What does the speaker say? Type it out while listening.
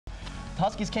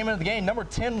Huskies came into the game number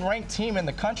 10 ranked team in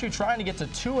the country, trying to get to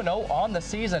 2-0 on the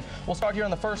season. We'll start here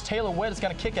in the first. Taylor Witt is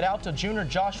going to kick it out to junior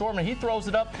Josh Orman. He throws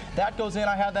it up. That goes in.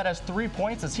 I have that as 3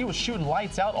 points as he was shooting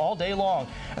lights out all day long.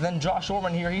 And then Josh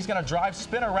Orman here, he's going to drive,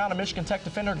 spin around a Michigan Tech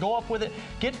defender, go up with it,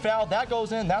 get fouled. That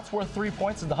goes in. That's worth 3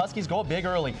 points as the Huskies go big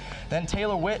early. Then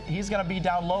Taylor Witt, he's going to be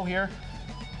down low here.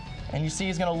 And you see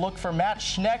he's going to look for Matt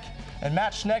Schneck. And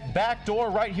Matt Schneck backdoor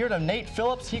right here to Nate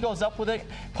Phillips. He goes up with it,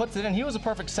 puts it in. He was a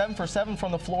perfect 7 for 7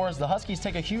 from the floor as the Huskies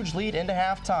take a huge lead into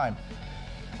halftime.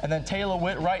 And then Taylor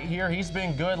Witt right here. He's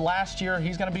been good last year.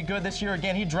 He's going to be good this year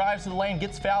again. He drives to the lane,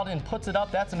 gets fouled, and puts it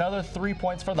up. That's another 3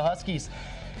 points for the Huskies.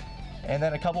 And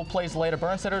then a couple plays later,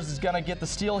 Burnsetters is going to get the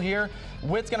steal here.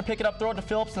 Witt's going to pick it up, throw it to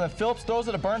Phillips, and then Phillips throws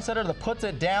it to Burnsetter that puts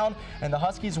it down, and the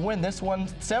Huskies win this one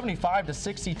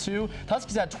 75-62. The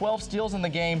Huskies had 12 steals in the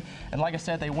game, and like I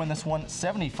said, they win this one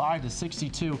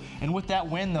 75-62. And with that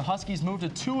win, the Huskies moved to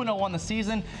 2-0 on the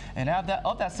season, and of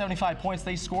that 75 points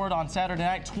they scored on Saturday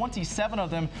night, 27 of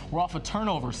them were off of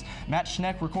turnovers. Matt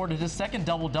Schneck recorded his second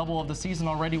double-double of the season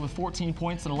already with 14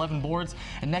 points and 11 boards.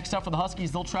 And next up for the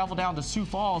Huskies, they'll travel down to Sioux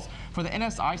Falls for the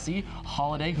NSIC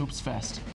Holiday Hoops Fest.